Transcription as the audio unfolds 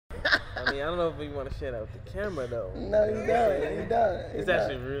I mean, I don't know if we want to share that with the camera, though. No, you don't. You don't. It's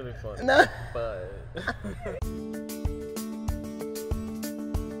actually really funny. No. But...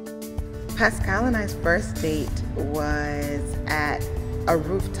 Pascal and I's first date was at a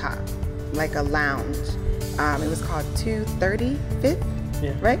rooftop, like a lounge. It was called 230 5th,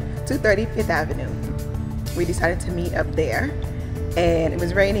 yeah. Right? 230 5th Avenue. We decided to meet up there, and it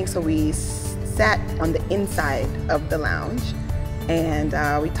was raining, so we sat on the inside of the lounge, and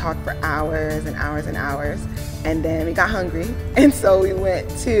we talked for hours and hours and hours, and then we got hungry, and so we went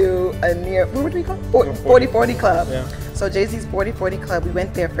to a near, what would we call it? 4040 Club. Yeah. So Jay-Z's 4040 Club, we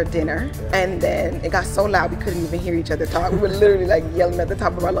went there for dinner, and then it got so loud we couldn't even hear each other talk. We were literally like yelling at the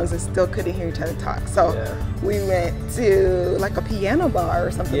top of our lungs and still couldn't hear each other talk. So we went to like a piano bar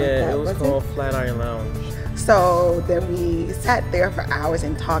or something like that. Yeah, it was called Flatiron Lounge. So then we sat there for hours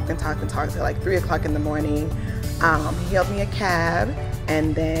and talked and talked and talked till like 3 o'clock in the morning. He hailed me a cab,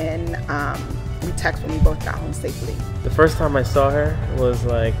 and then we texted when we both got home safely. The first time I saw her was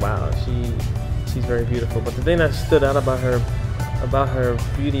like, wow, she's very beautiful. But the thing that stood out about her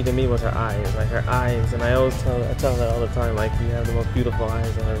beauty to me was her eyes, like her eyes. And I tell her all the time, like, you have the most beautiful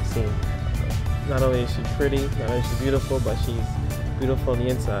eyes I've ever seen. Not only is she pretty, not only is she beautiful, but she's beautiful on the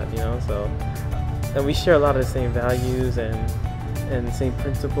inside, you know. So, and we share a lot of the same values and the same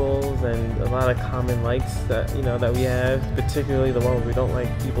principles and a lot of common likes that that we have. Particularly the one where we don't like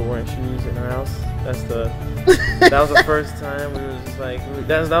people wearing shoes in our house. That was the first time we were just like,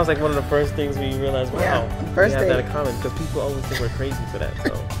 that was like one of the first things we realized, wow, we have that in common, because people always think we're crazy for that.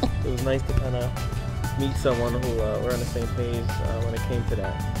 So it was nice to kind of meet someone who we're on the same page when it came to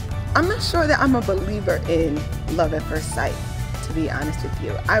that. I'm not sure that I'm a believer in love at first sight, to be honest with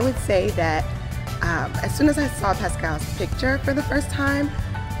you. I would say that as soon as I saw Pascal's picture for the first time,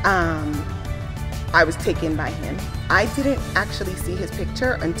 I was taken by him. I didn't actually see his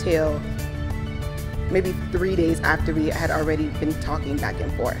picture until maybe 3 days after we had already been talking back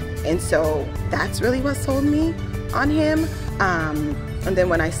and forth. And so that's really what sold me on him. And then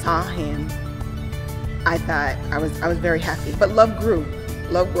when I saw him, I thought I was very happy. But love grew.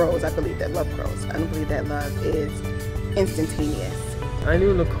 Love grows. I believe that love grows. I don't believe that love is instantaneous. I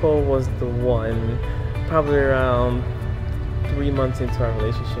knew Nicole was the one probably around 3 months into our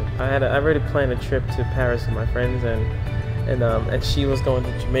relationship. I already planned a trip to Paris with my friends, and she was going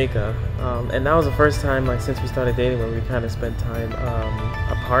to Jamaica, and that was the first time, like, since we started dating, where we kind of spent time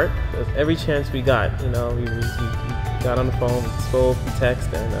apart. Every chance we got, we got on the phone, we spoke, we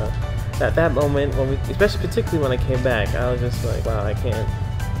texted, and at that moment, when especially particularly when I came back, I was just like, wow, I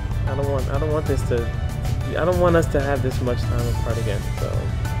don't want us to have this much time apart again. So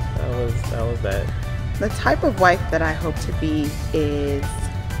that was that. The type of wife that I hope to be is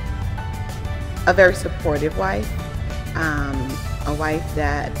a very supportive wife, a wife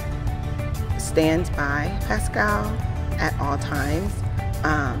that stands by Pascal at all times,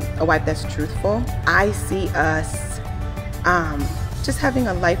 a wife that's truthful. I see us just having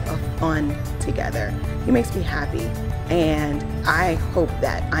a life of fun together. He makes me happy, and I hope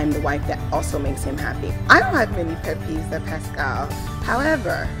that I'm the wife that also makes him happy. I don't have many pet peeves that Pascal.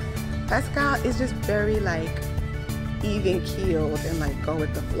 However, Pascal is just very like even keeled and like go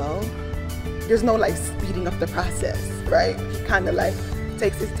with the flow. There's no like speeding up the process, right? He kind of like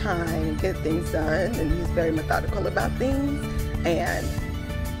takes his time and get things done, and he's very methodical about things, and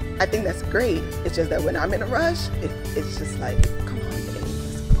I think that's great. It's just that when I'm in a rush, it's just like, come on, baby,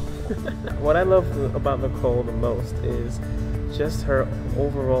 let's go. What I love about Nicole the most is just her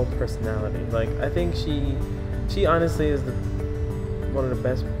overall personality. Like, I think she honestly is one of the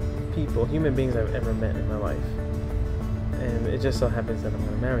best human beings I've ever met in my life. And it just so happens that I'm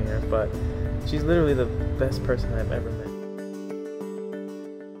going to marry her, but she's literally the best person I've ever met.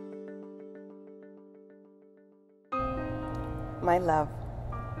 My love,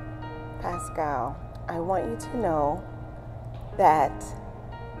 Pascal, I want you to know that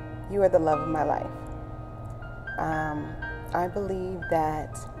you are the love of my life. I believe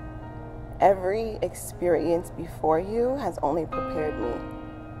that every experience before you has only prepared me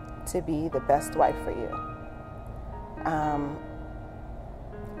to be the best wife for you.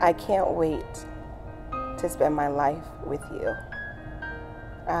 I can't wait to spend my life with you.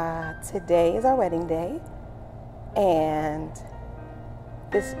 Today is our wedding day, and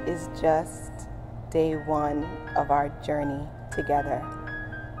this is just day one of our journey together.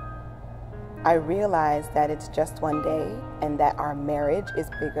 I realize that it's just one day and that our marriage is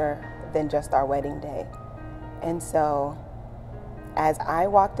bigger than just our wedding day. And so, as I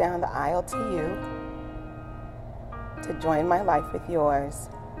walk down the aisle to you to join my life with yours,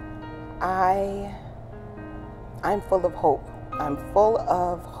 I'm full of hope. I'm full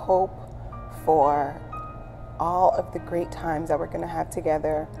of hope for all of the great times that we're going to have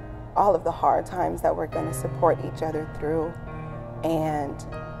together, all of the hard times that we're going to support each other through, and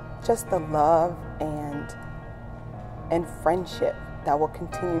just the love and friendship that will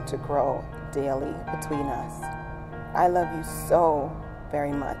continue to grow daily between us. I love you so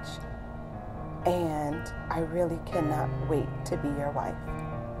very much, and I really cannot wait to be your wife.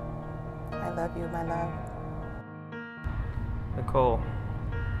 I love you, my love. Nicole,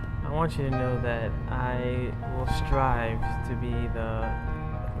 I want you to know that I will strive to be the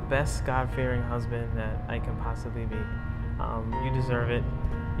best God-fearing husband that I can possibly be. You deserve it.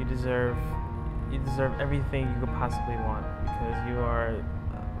 You deserve everything you could possibly want, because you are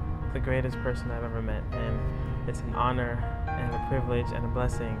the greatest person I've ever met, and it's an honor and a privilege and a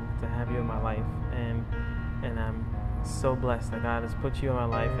blessing to have you in my life, and I'm so blessed that God has put you in my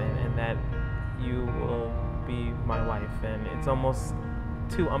life, and that you will be my wife. And it's almost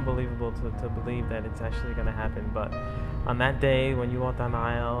too unbelievable to believe that it's actually going to happen, but on that day when you walk down the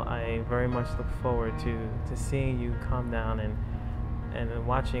aisle, I very much look forward to seeing you come down and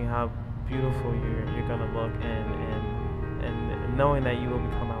watching how beautiful you're going to look, and knowing that you will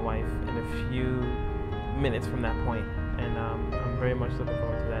become my wife in a few minutes from that point. And I'm very much looking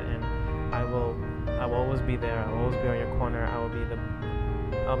forward to that, and I will always be there. I will always be on your corner. I'll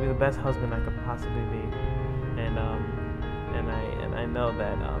be the best husband I could possibly be, and I know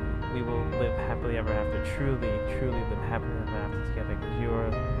that we will live happily ever after. Truly live happily ever after together, because you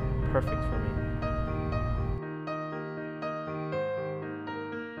are perfect for me.